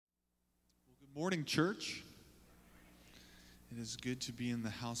Good morning, church. It is good to be in the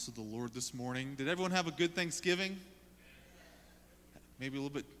house of the Lord this morning. Did everyone have a good Thanksgiving? Maybe a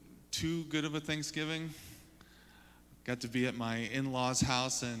little bit too good of a Thanksgiving. Got to be at my in-laws'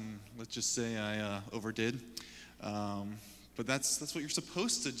 house, and let's just say I overdid. But that's what you're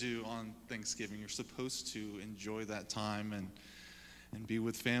supposed to do on Thanksgiving. You're supposed to enjoy that time and be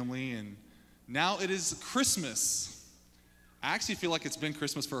with family. And now it is Christmas. I actually feel like it's been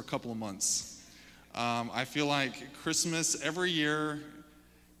Christmas for a couple of months. I feel like Christmas every year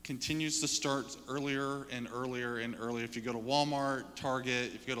continues to start earlier and earlier and earlier. If you go to Walmart,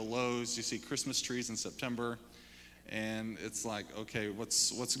 Target, if you go to Lowe's, you see Christmas trees in September. And it's like, okay,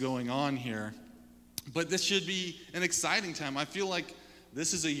 what's going on here? But this should be an exciting time. I feel like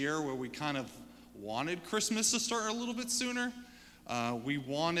this is a year where we kind of wanted Christmas to start a little bit sooner. We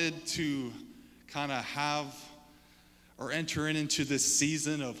wanted to kind of have or enter into this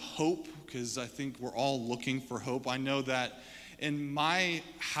season of hope, because I think we're all looking for hope. I know that in my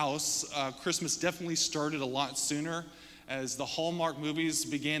house, Christmas definitely started a lot sooner, as the Hallmark movies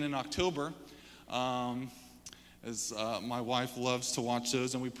began in October, as my wife loves to watch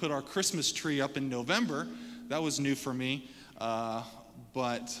those, and we put our Christmas tree up in November. That was new for me,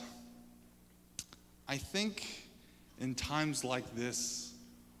 but I think in times like this,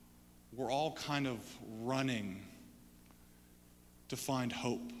 we're all kind of running to find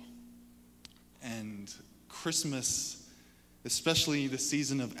hope. And Christmas, especially the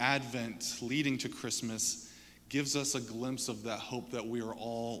season of Advent leading to Christmas, gives us a glimpse of that hope that we are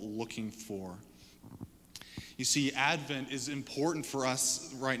all looking for. You see, Advent is important for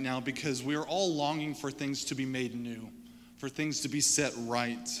us right now because we are all longing for things to be made new, for things to be set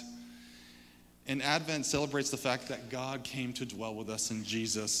right. And Advent celebrates the fact that God came to dwell with us in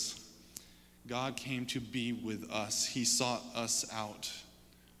Jesus. God came to be with us. He sought us out.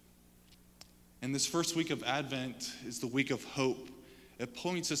 And this first week of Advent is the week of hope. It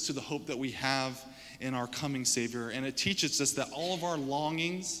points us to the hope that we have in our coming Savior. And it teaches us that all of our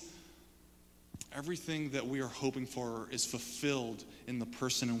longings, everything that we are hoping for, is fulfilled in the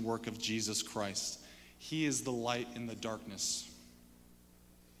person and work of Jesus Christ. He is the light in the darkness.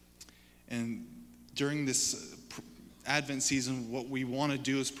 And during this Advent season, what we want to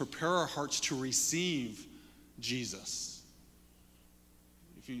do is prepare our hearts to receive Jesus.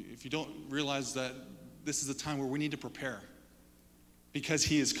 If you don't realize that this is a time where we need to prepare, because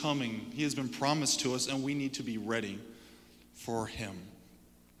he is coming. He has been promised to us, and we need to be ready for him.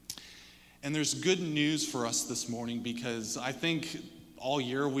 And there's good news for us this morning, because I think all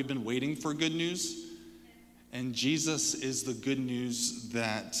year we've been waiting for good news, and Jesus is the good news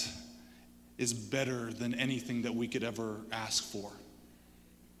that is better than anything that we could ever ask for.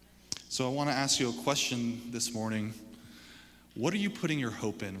 So I want to ask you a question this morning. What are you putting your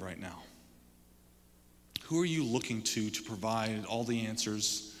hope in right now? Who are you looking to provide all the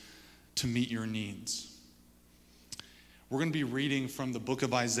answers to meet your needs? We're going to be reading from the book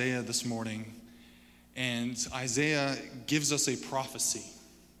of Isaiah this morning, and Isaiah gives us a prophecy,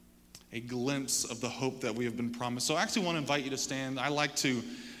 a glimpse of the hope that we have been promised. So I actually want to invite you to stand. I like to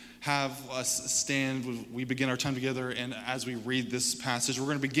have us stand when we begin our time together, and as we read this passage, we're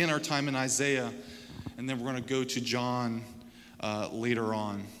going to begin our time in Isaiah, and then we're going to go to John later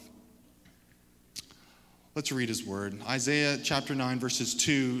on. Let's read his word. Isaiah chapter 9, verses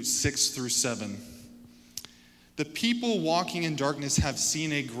 2, 6 through 7. The people walking in darkness have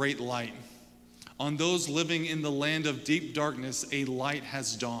seen a great light. On those living in the land of deep darkness, a light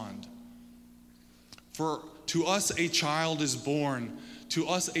has dawned. For to us a child is born, to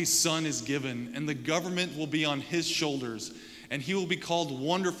us a son is given, and the government will be on his shoulders, and he will be called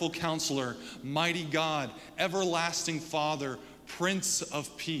Wonderful Counselor, Mighty God, Everlasting Father, Prince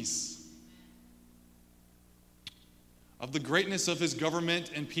of Peace. Of the greatness of his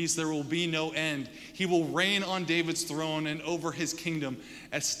government and peace there will be no end. He will reign on David's throne and over his kingdom,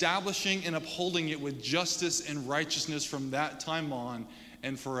 establishing and upholding it with justice and righteousness from that time on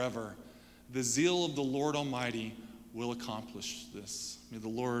and forever. The zeal of the Lord Almighty will accomplish this. May the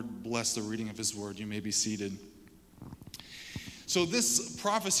Lord bless the reading of his word. You may be seated. So this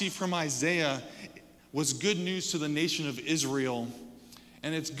prophecy from Isaiah was good news to the nation of Israel,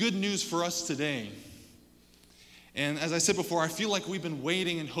 and it's good news for us today. And as I said before, I feel like we've been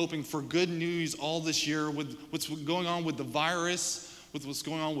waiting and hoping for good news all this year with what's going on with the virus, with what's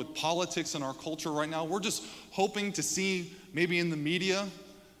going on with politics in our culture right now. We're just hoping to see, maybe in the media,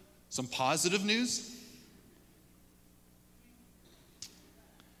 some positive news.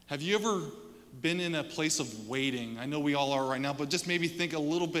 Have you ever been in a place of waiting? I know we all are right now, but just maybe think a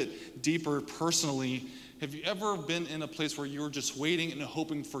little bit deeper personally. Have you ever been in a place where you were just waiting and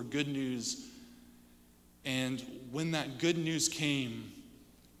hoping for good news And when that good news came,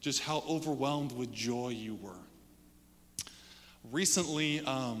 just how overwhelmed with joy you were. Recently,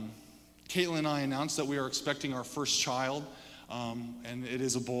 Caitlin and I announced that we are expecting our first child, and it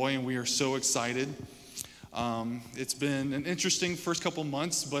is a boy, and we are so excited. It's been an interesting first couple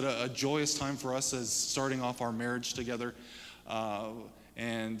months, but a joyous time for us as starting off our marriage together.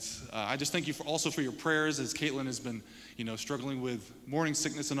 And I just thank you also for your prayers, as Caitlin has been, struggling with morning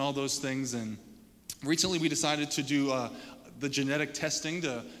sickness and all those things. And recently we decided to do the genetic testing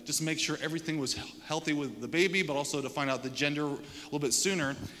to just make sure everything was healthy with the baby, but also to find out the gender a little bit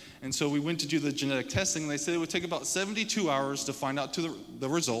sooner. And so we went to do the genetic testing, and they said it would take about 72 hours to find out the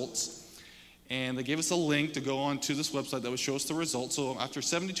results. And they gave us a link to go on to this website that would show us the results. So after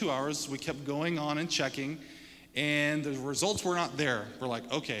 72 hours, we kept going on and checking, and the results were not there. We're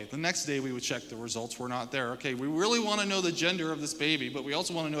like, okay. The next day we would check, the results were not there. Okay, we really want to know the gender of this baby, but we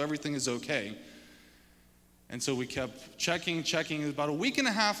also want to know everything is okay. And so we kept checking. About a week and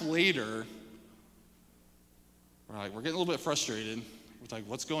a half later, we're getting a little bit frustrated. We're like,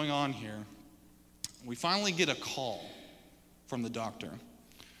 what's going on here? We finally get a call from the doctor.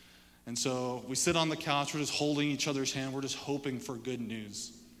 And so we sit on the couch, we're just holding each other's hand, we're just hoping for good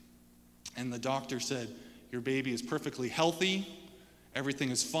news. And the doctor said, your baby is perfectly healthy, everything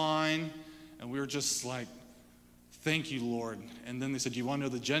is fine. And we were just like, thank you, Lord. And then they said, do you want to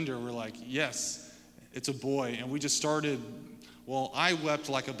know the gender? We're like, yes. It's a boy. And we just started, I wept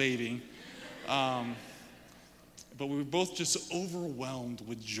like a baby. But we were both just overwhelmed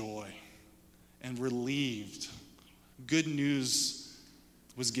with joy and relieved. Good news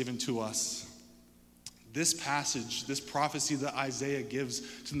was given to us. This passage, this prophecy that Isaiah gives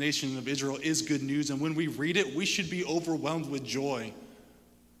to the nation of Israel is good news. And when we read it, we should be overwhelmed with joy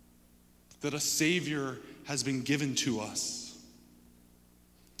that a Savior has been given to us.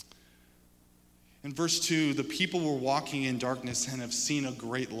 In verse 2, the people were walking in darkness and have seen a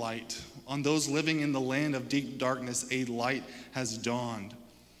great light. On those living in the land of deep darkness, a light has dawned.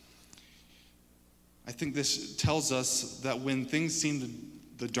 I think this tells us that when things seem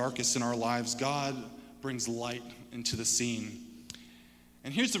the darkest in our lives, God brings light into the scene.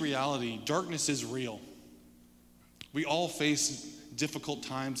 And here's the reality: darkness is real. We all face difficult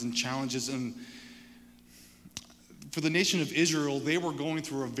times and challenges, and for the nation of Israel, they were going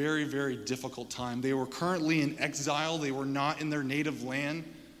through a very, very difficult time. They were currently in exile. They were not in their native land.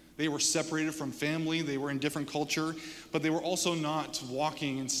 They were separated from family. They were in different culture, but they were also not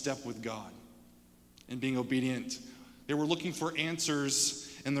walking in step with God and being obedient. They were looking for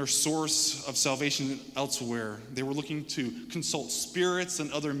answers and their source of salvation elsewhere. They were looking to consult spirits and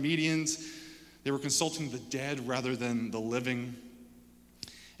other mediums. They were consulting the dead rather than the living.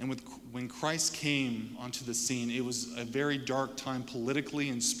 And when Christ came onto the scene, it was a very dark time politically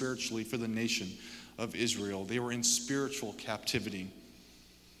and spiritually for the nation of Israel. They were in spiritual captivity.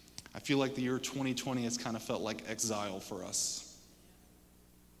 I feel like the year 2020 has kind of felt like exile for us.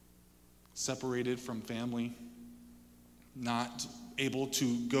 Separated from family, not able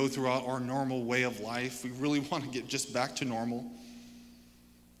to go throughout our normal way of life. We really want to get just back to normal.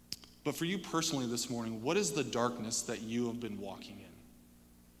 But for you personally this morning, what is the darkness that you have been walking in?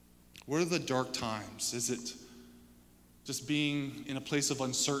 What are the dark times? Is it just being in a place of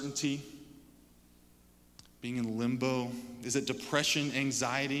uncertainty? Being in limbo? Is it depression,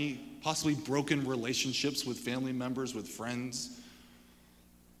 anxiety, possibly broken relationships with family members, with friends?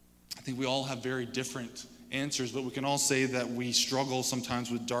 I think we all have very different answers, but we can all say that we struggle sometimes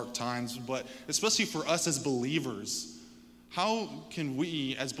with dark times. But especially for us as believers, how can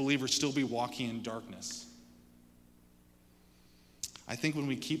we as believers still be walking in darkness? I think when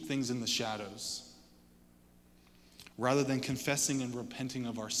we keep things in the shadows, rather than confessing and repenting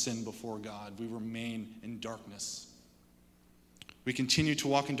of our sin before God, we remain in darkness. We continue to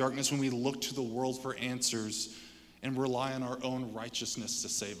walk in darkness when we look to the world for answers and rely on our own righteousness to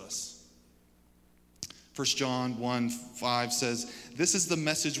save us. 1 John 1:5 says, "This is the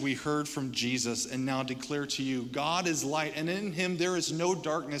message we heard from Jesus and now declare to you. God is light, and in him there is no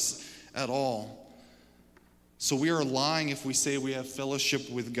darkness at all. So we are lying if we say we have fellowship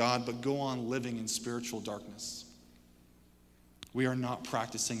with God, but go on living in spiritual darkness. We are not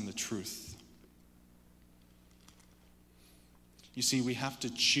practicing the truth." You see, we have to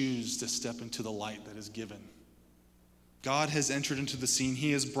choose to step into the light that is given. God has entered into the scene.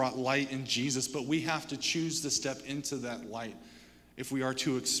 He has brought light in Jesus, but we have to choose to step into that light if we are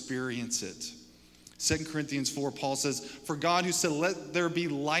to experience it. 2 Corinthians 4, Paul says, "For God who said, 'Let there be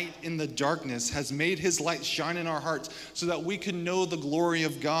light' in the darkness, has made his light shine in our hearts so that we can know the glory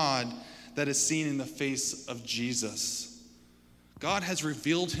of God that is seen in the face of Jesus." God has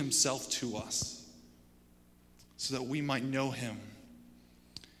revealed himself to us. so that we might know him.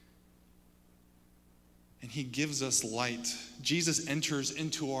 And he gives us light. Jesus enters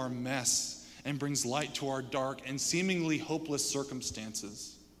into our mess and brings light to our dark and seemingly hopeless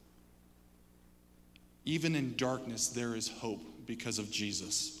circumstances. Even in darkness, there is hope because of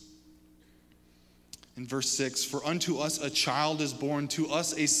Jesus. In verse 6, for unto us a child is born, to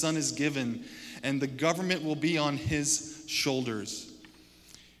us a son is given, and the government will be on his shoulders.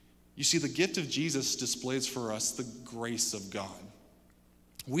 You see, the gift of Jesus displays for us the grace of God.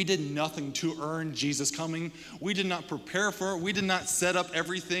 We did nothing to earn Jesus coming. We did not prepare for it. We did not set up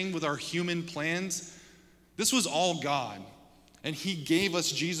everything with our human plans. This was all God. And he gave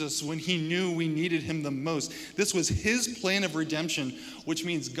us Jesus when he knew we needed him the most. This was his plan of redemption, which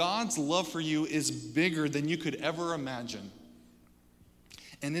means God's love for you is bigger than you could ever imagine.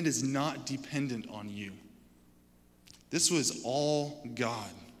 And it is not dependent on you. This was all God.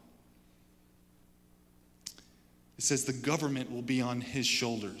 It says the government will be on his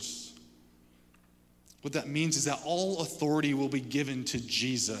shoulders. What that means is that all authority will be given to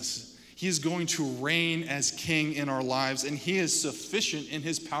Jesus. He is going to reign as king in our lives, and he is sufficient in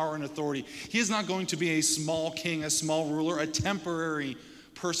his power and authority. He is not going to be a small king, a small ruler, a temporary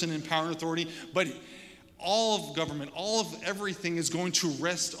person in power and authority, but all of government, all of everything is going to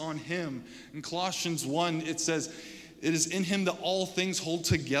rest on him. In Colossians 1, it says, it is in him that all things hold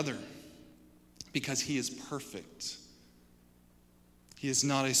together, because he is perfect. He is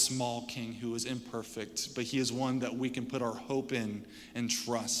not a small king who is imperfect, but he is one that we can put our hope in and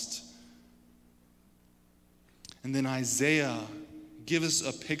trust. And then Isaiah gives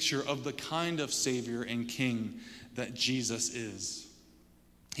us a picture of the kind of Savior and King that Jesus is.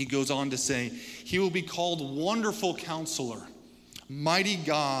 He goes on to say, he will be called Wonderful Counselor, Mighty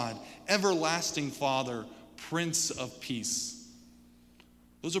God, Everlasting Father, Prince of Peace.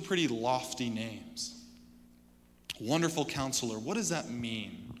 Those are pretty lofty names. Wonderful Counselor. What does that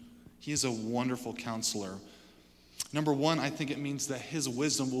mean? He is a wonderful counselor. Number one, I think it means that his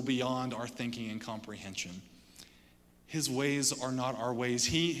wisdom will be beyond our thinking and comprehension. His ways are not our ways.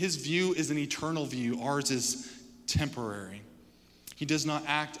 His view is an eternal view. Ours is temporary. He does not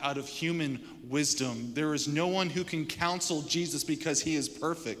act out of human wisdom. There is no one who can counsel Jesus because he is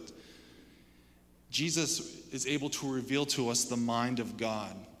perfect. Jesus is able to reveal to us the mind of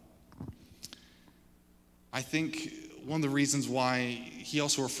God. I think one of the reasons why he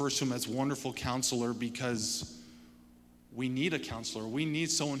also refers to him as Wonderful Counselor, because we need a counselor. We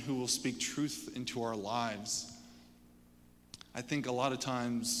need someone who will speak truth into our lives. I think a lot of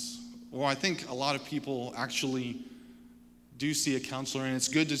times, I think a lot of people actually do see a counselor, and it's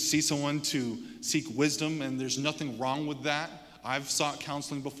good to see someone to seek wisdom, and there's nothing wrong with that. I've sought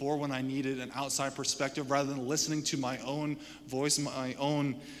counseling before when I needed an outside perspective rather than listening to my own voice, my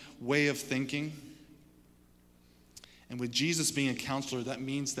own way of thinking. And with Jesus being a counselor, that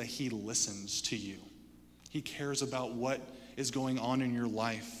means that he listens to you. He cares about what is going on in your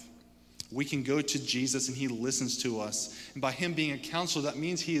life. We can go to Jesus and he listens to us. And by him being a counselor, that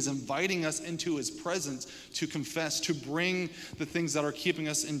means he is inviting us into his presence to confess, to bring the things that are keeping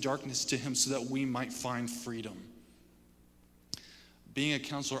us in darkness to him so that we might find freedom. Being a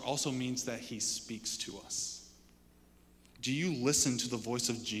counselor also means that he speaks to us. Do you listen to the voice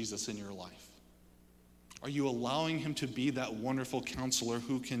of Jesus in your life? Are you allowing him to be that wonderful counselor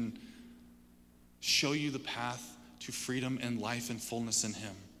who can show you the path to freedom and life and fullness in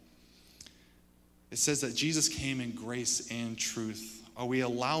him? It says that Jesus came in grace and truth. Are we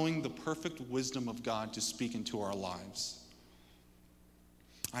allowing the perfect wisdom of God to speak into our lives?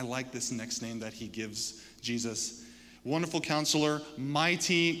 I like this next name that he gives Jesus. Wonderful Counselor,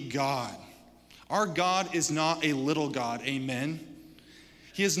 Mighty God. Our God is not a little God, amen?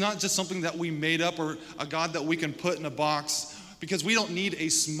 He is not just something that we made up or a God that we can put in a box, because we don't need a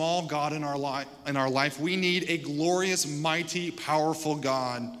small God in our life. We need a glorious, mighty, powerful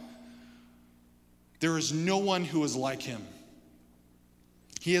God. There is no one who is like him.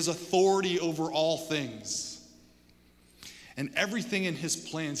 He has authority over all things. And everything in his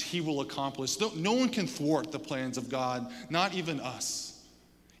plans he will accomplish. No one can thwart the plans of God, not even us.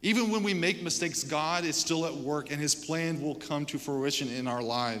 Even when we make mistakes, God is still at work and his plan will come to fruition in our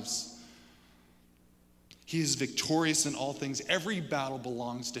lives. He is victorious in all things. Every battle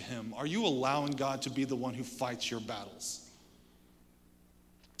belongs to him. Are you allowing God to be the one who fights your battles?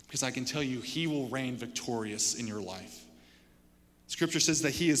 Because I can tell you, he will reign victorious in your life. Scripture says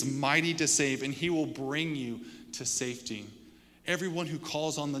that he is mighty to save and he will bring you to safety. Everyone who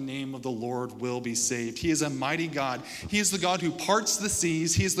calls on the name of the Lord will be saved. He is a mighty God. He is the God who parts the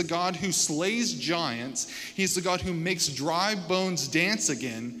seas. He is the God who slays giants. He is the God who makes dry bones dance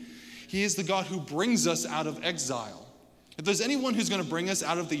again. He is the God who brings us out of exile. If there's anyone who's going to bring us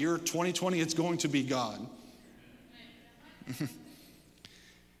out of the year 2020, it's going to be God.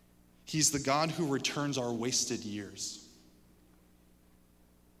 He's the God who returns our wasted years.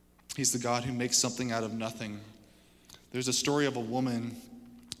 He's the God who makes something out of nothing. There's a story of a woman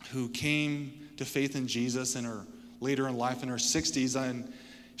who came to faith in Jesus later in life in her 60s, and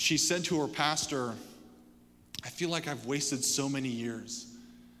she said to her pastor, I feel like I've wasted so many years.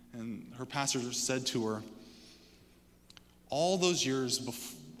 And her pastor said to her, all those years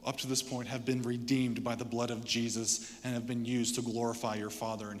up to this point have been redeemed by the blood of Jesus and have been used to glorify your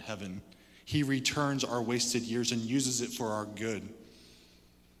Father in heaven. He returns our wasted years and uses it for our good.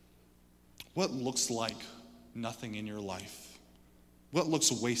 What looks like nothing in your life? What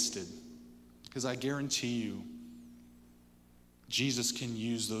looks wasted? Because I guarantee you, Jesus can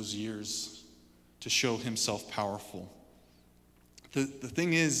use those years to show himself powerful. The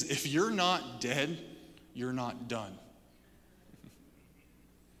thing is, if you're not dead, you're not done.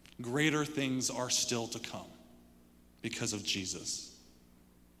 Greater things are still to come because of Jesus.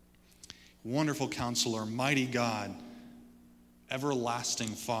 Wonderful Counselor, mighty God, everlasting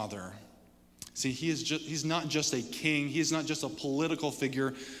Father. See, he's not just a king, he is not just a political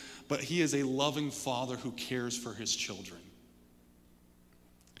figure, but he is a loving Father who cares for his children.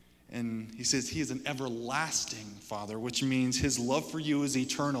 And he says he is an everlasting Father, which means his love for you is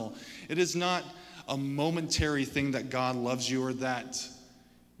eternal. It is not a momentary thing that God loves you or that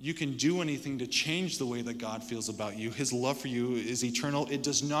you can do anything to change the way that God feels about you. His love for you is eternal. It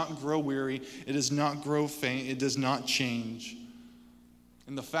does not grow weary. It does not grow faint. It does not change.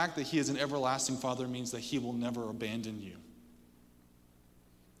 And the fact that he is an everlasting Father means that he will never abandon you.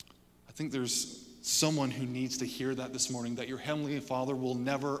 I think there's someone who needs to hear that this morning, that your Heavenly Father will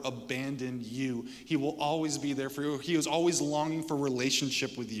never abandon you. He will always be there for you. He is always longing for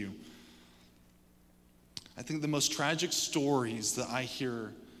relationship with you. I think the most tragic stories that I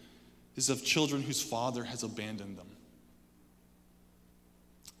hear is of children whose father has abandoned them.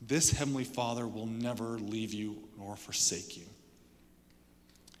 This Heavenly Father will never leave you nor forsake you.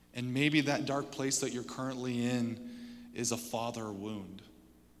 And maybe that dark place that you're currently in is a father wound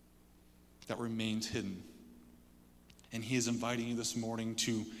that remains hidden. And he is inviting you this morning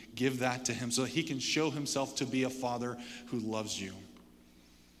to give that to him so that he can show himself to be a father who loves you.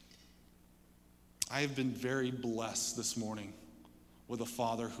 I have been very blessed this morning with a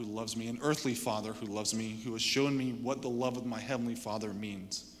father who loves me, an earthly father who loves me, who has shown me what the love of my Heavenly Father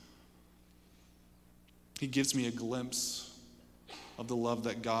means. He gives me a glimpse of the love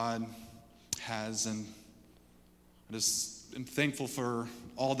that God has, and I just am thankful for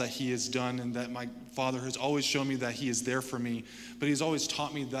all that he has done, and that my Father has always shown me that he is there for me, but he's always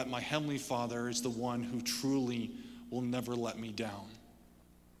taught me that my Heavenly Father is the one who truly will never let me down.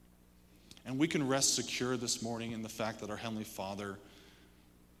 And we can rest secure this morning in the fact that our Heavenly Father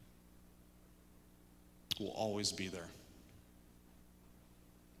will always be there.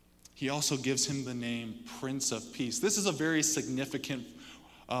 He also gives him the name Prince of Peace. This is a very significant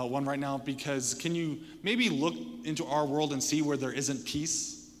one right now, because can you maybe look into our world and see where there isn't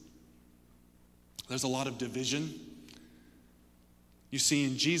peace? There's a lot of division. You see,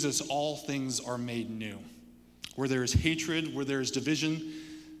 in Jesus, all things are made new. Where there is hatred, where there is division,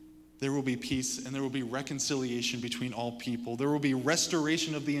 there will be peace, and there will be reconciliation between all people. There will be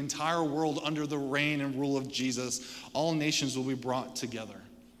restoration of the entire world under the reign and rule of Jesus. All nations will be brought together.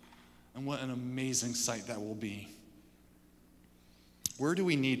 And what an amazing sight that will be. Where do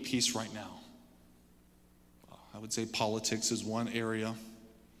we need peace right now? I would say politics is one area.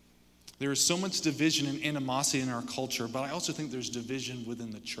 There is so much division and animosity in our culture, but I also think there's division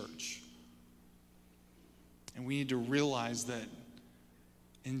within the church. And we need to realize that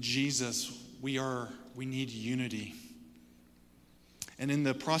in Jesus, we need unity. And in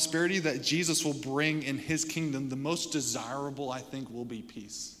the prosperity that Jesus will bring in his kingdom, the most desirable, I think, will be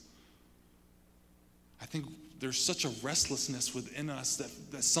peace. I think there's such a restlessness within us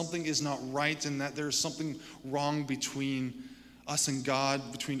that something is not right, and that there's something wrong between us and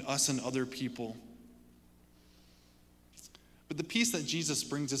God, between us and other people. But the peace that Jesus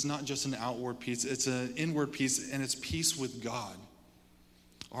brings is not just an outward peace, it's an inward peace, and it's peace with God.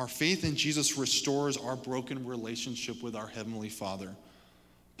 Our faith in Jesus restores our broken relationship with our Heavenly Father.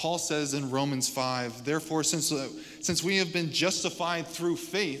 Paul says in Romans 5, therefore, since we have been justified through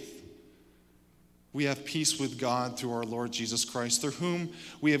faith, we have peace with God through our Lord Jesus Christ, through whom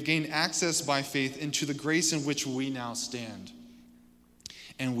we have gained access by faith into the grace in which we now stand.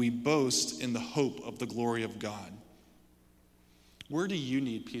 And we boast in the hope of the glory of God. Where do you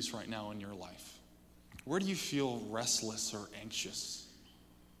need peace right now in your life? Where do you feel restless or anxious?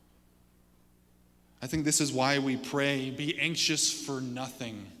 I think this is why we pray, be anxious for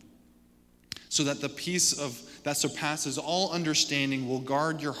nothing, so that the peace that surpasses all understanding will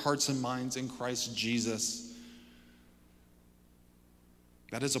guard your hearts and minds in Christ Jesus.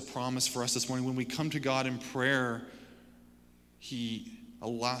 That is a promise for us this morning. When we come to God in prayer, He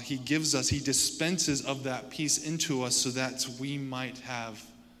dispenses of that peace into us so that we might have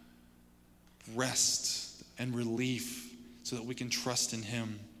rest and relief, so that we can trust in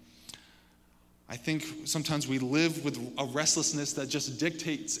Him. I think sometimes we live with a restlessness that just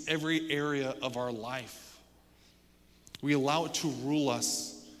dictates every area of our life. We allow it to rule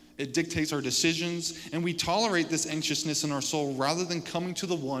us. It dictates our decisions, and we tolerate this anxiousness in our soul rather than coming to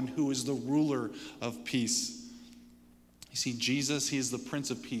the one who is the ruler of peace. You see, Jesus, He is the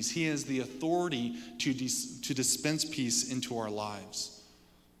Prince of Peace. He has the authority to dispense peace into our lives.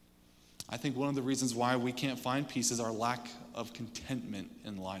 I think one of the reasons why we can't find peace is our lack of contentment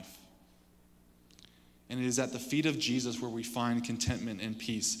in life. And it is at the feet of Jesus where we find contentment and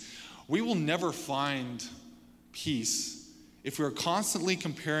peace. We will never find peace if we are constantly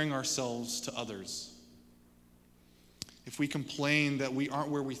comparing ourselves to others. If we complain that we aren't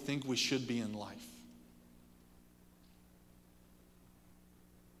where we think we should be in life.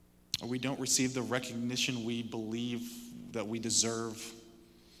 Or we don't receive the recognition we believe that we deserve.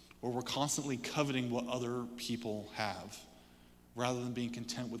 Or we're constantly coveting what other people have, rather than being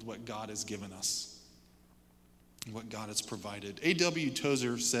content with what God has given us and what God has provided. A.W.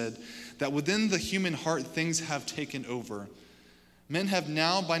 Tozer said that within the human heart, things have taken over. Men have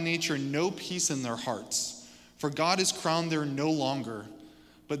now by nature no peace in their hearts, for God is crowned there no longer.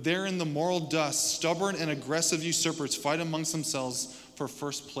 But there in the moral dust, stubborn and aggressive usurpers fight amongst themselves for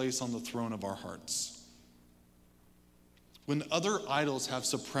first place on the throne of our hearts. When other idols have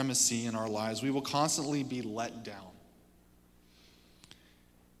supremacy in our lives, we will constantly be let down.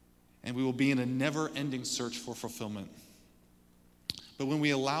 And we will be in a never-ending search for fulfillment. But when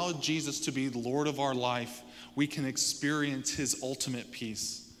we allow Jesus to be the Lord of our life, we can experience His ultimate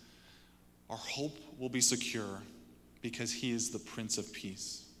peace. Our hope will be secure because He is the Prince of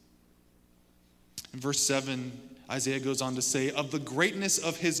Peace. In verse 7, Isaiah goes on to say, of the greatness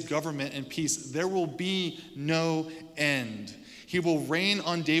of His government and peace, there will be no end. He will reign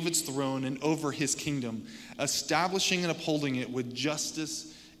on David's throne and over His kingdom, establishing and upholding it with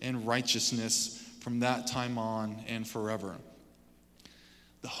justice and righteousness from that time on and forever.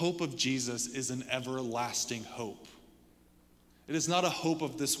 The hope of Jesus is an everlasting hope. It is not a hope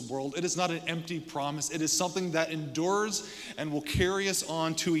of this world. It is not an empty promise. It is something that endures and will carry us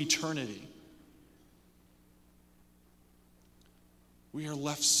on to eternity. We are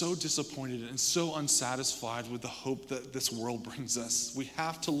left so disappointed and so unsatisfied with the hope that this world brings us. We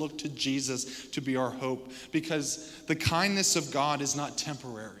have to look to Jesus to be our hope, because the kindness of God is not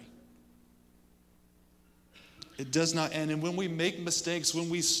temporary. It does not end. And when we make mistakes, when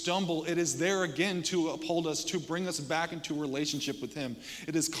we stumble, it is there again to uphold us, to bring us back into relationship with Him.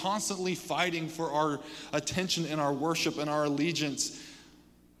 It is constantly fighting for our attention and our worship and our allegiance.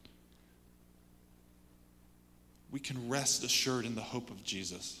 We can rest assured in the hope of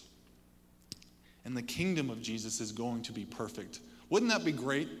Jesus. And the kingdom of Jesus is going to be perfect. Wouldn't that be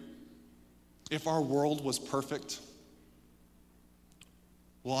great if our world was perfect?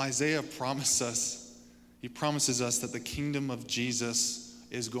 Well, Isaiah promises us that the kingdom of Jesus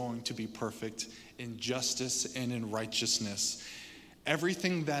is going to be perfect in justice and in righteousness.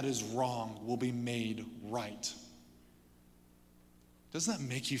 Everything that is wrong will be made right. Doesn't that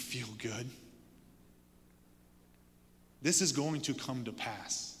make you feel good? This is going to come to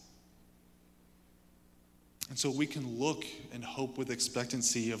pass. And so we can look and hope with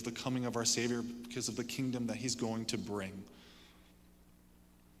expectancy of the coming of our Savior because of the kingdom that He's going to bring.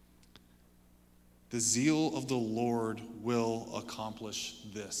 The zeal of the Lord will accomplish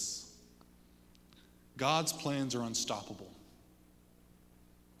this. God's plans are unstoppable.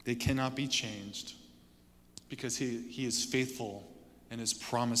 They cannot be changed because He is faithful and His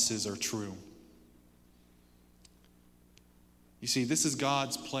promises are true. You see, this is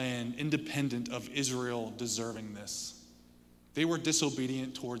God's plan, independent of Israel deserving this. They were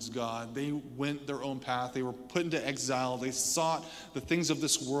disobedient towards God. They went their own path. They were put into exile. They sought the things of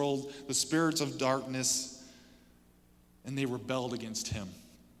this world, the spirits of darkness, and they rebelled against Him.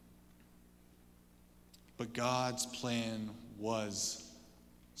 But God's plan was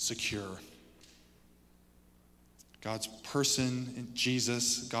secure. God's person,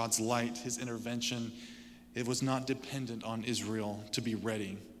 Jesus, God's light, His intervention, it was not dependent on Israel to be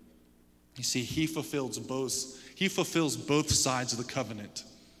ready. You see, He fulfills both sides of the covenant.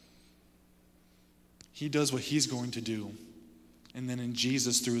 He does what He's going to do. And then in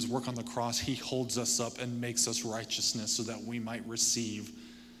Jesus, through his work on the cross, he holds us up and makes us righteousness so that we might receive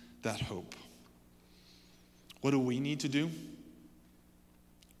that hope. What do we need to do?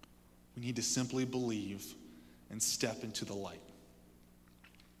 We need to simply believe and step into the light.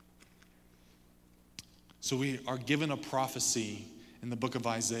 So we are given a prophecy in the book of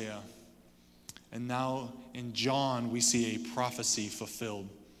Isaiah. And now in John, we see a prophecy fulfilled.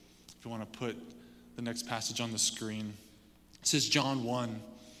 If you want to put the next passage on the screen. This is John 1.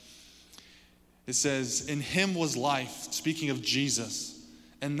 It says, "In him was life," speaking of Jesus,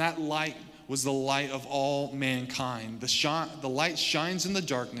 "and that light was the light of all mankind. The light shines in the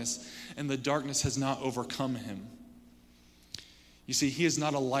darkness, and the darkness has not overcome him." You see, he is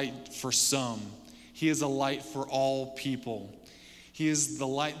not a light for some. He is a light for all people. He is the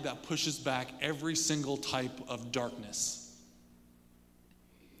light that pushes back every single type of darkness.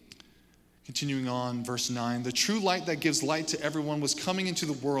 Continuing on, verse 9, "The true light that gives light to everyone was coming into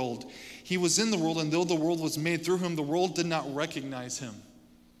the world. He was in the world, and though the world was made through him, the world did not recognize him."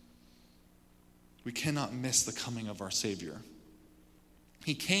 We cannot miss the coming of our Savior.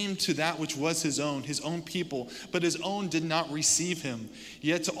 He came to that which was his own people, but his own did not receive him.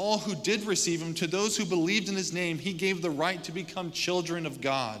 Yet to all who did receive him, to those who believed in his name, he gave the right to become children of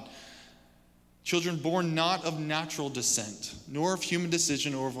God. Children born not of natural descent, nor of human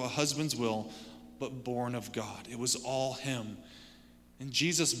decision or of a husband's will, but born of God. It was all him. And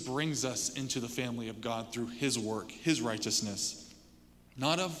Jesus brings us into the family of God through his work, his righteousness,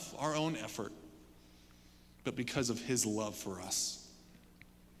 not of our own effort, but because of his love for us.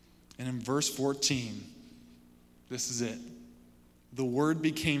 And in verse 14, this is it. "The Word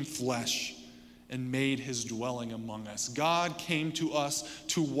became flesh and made his dwelling among us." God came to us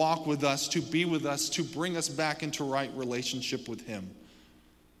to walk with us, to be with us, to bring us back into right relationship with him.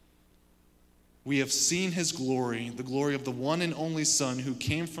 "We have seen his glory, the glory of the one and only Son who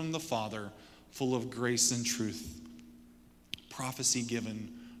came from the Father, full of grace and truth." Prophecy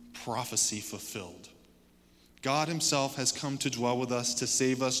given, prophecy fulfilled. God himself has come to dwell with us, to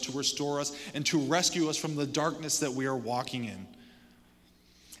save us, to restore us, and to rescue us from the darkness that we are walking in.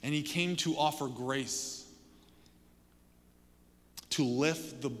 And he came to offer grace, to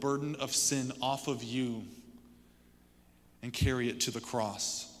lift the burden of sin off of you and carry it to the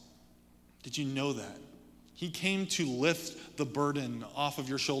cross. Did you know that? He came to lift the burden off of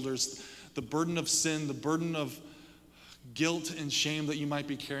your shoulders, the burden of sin, the burden of guilt and shame that you might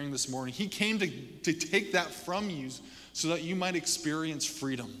be carrying this morning. He came to take that from you so that you might experience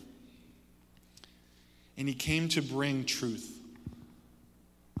freedom. And he came to bring truth.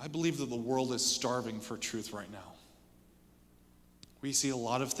 I believe that the world is starving for truth right now. We see a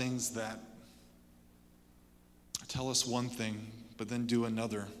lot of things that tell us one thing, but then do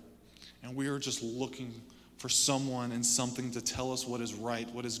another. And we are just looking for someone and something to tell us what is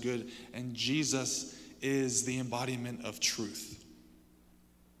right, what is good. And Jesus is the embodiment of truth.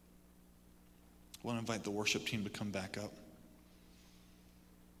 I want to invite the worship team to come back up.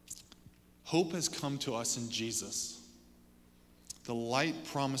 Hope has come to us in Jesus. The light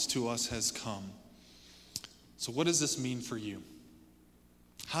promised to us has come. So what does this mean for you?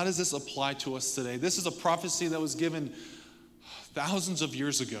 How does this apply to us today? This is a prophecy that was given thousands of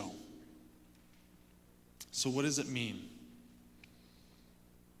years ago. So what does it mean?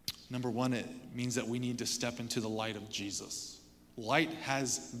 Number one, it means that we need to step into the light of Jesus. Light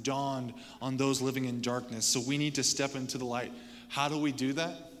has dawned on those living in darkness, so we need to step into the light. How do we do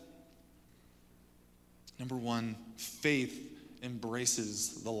that? Number one, faith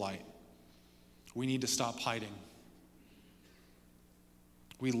embraces the light. We need to stop hiding.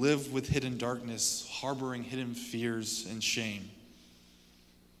 We live with hidden darkness, harboring hidden fears and shame.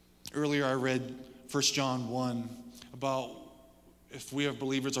 Earlier I read 1 John 1 about if we as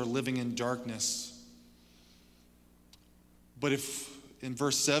believers are living in darkness. But if, in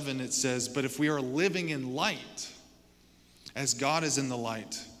verse 7 it says, "But if we are living in light, as God is in the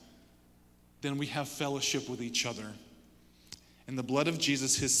light, then we have fellowship with each other. And the blood of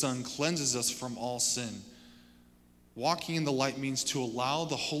Jesus, his Son, cleanses us from all sin." Walking in the light means to allow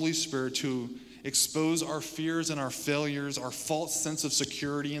the Holy Spirit to expose our fears and our failures, our false sense of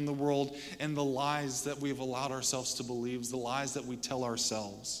security in the world, and the lies that we've allowed ourselves to believe, the lies that we tell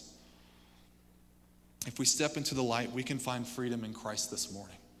ourselves. If we step into the light, we can find freedom in Christ this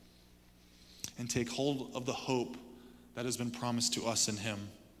morning and take hold of the hope that has been promised to us in him.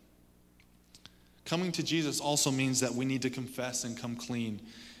 Coming to Jesus also means that we need to confess and come clean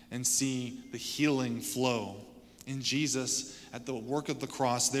and see the healing flow. In Jesus, at the work of the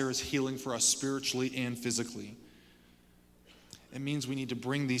cross, there is healing for us spiritually and physically. It means we need to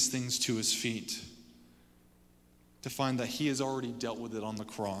bring these things to his feet. to find that he has already dealt with it on the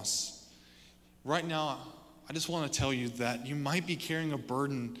cross. Right now, I just want to tell you that you might be carrying a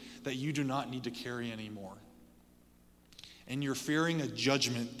burden that you do not need to carry anymore. And you're fearing a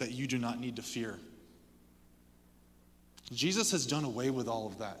judgment that you do not need to fear. Jesus has done away with all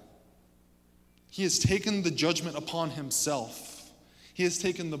of that. He has taken the judgment upon himself. He has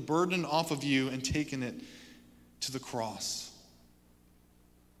taken the burden off of you and taken it to the cross.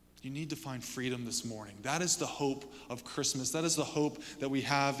 You need to find freedom this morning. That is the hope of Christmas. That is the hope that we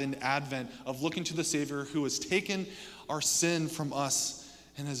have in Advent, of looking to the Savior who has taken our sin from us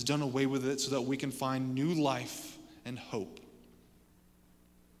and has done away with it so that we can find new life and hope.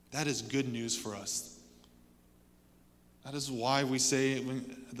 That is good news for us. That is why we say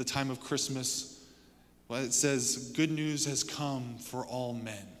at the time of Christmas, well, it says, good news has come for all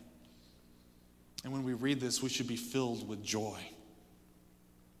men. And when we read this, we should be filled with joy.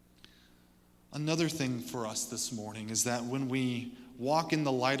 Another thing for us this morning is that when we walk in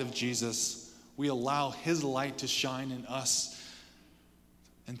the light of Jesus, we allow his light to shine in us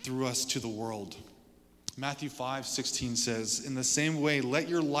and through us to the world. Matthew 5:16 says, in the same way, let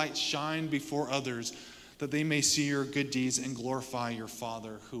your light shine before others, that they may see your good deeds and glorify your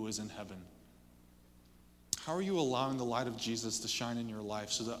Father who is in heaven. How are you allowing the light of Jesus to shine in your life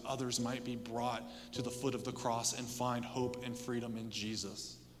so that others might be brought to the foot of the cross and find hope and freedom in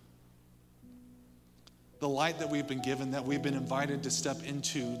Jesus? The light that we've been given, that we've been invited to step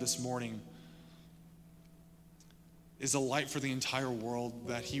into this morning, is a light for the entire world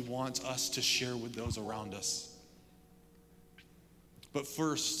that he wants us to share with those around us. But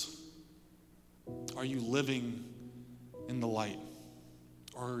first, are you living in the light,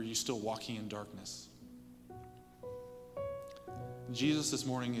 or are you still walking in darkness? Jesus this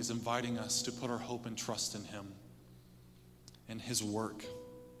morning is inviting us to put our hope and trust in him and his work,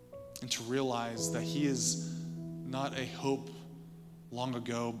 and to realize that he is not a hope long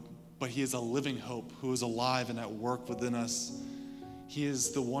ago, but he is a living hope who is alive and at work within us. He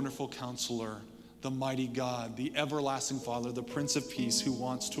is the wonderful counselor, the mighty God, the everlasting Father, the Prince of Peace, who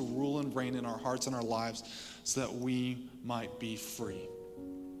wants to rule and reign in our hearts and our lives so that we might be free.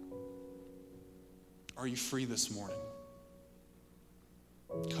 Are you free this morning?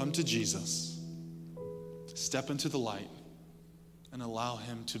 Come to Jesus, step into the light, and allow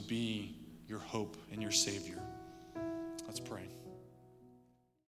him to be your hope and your Savior. Let's pray.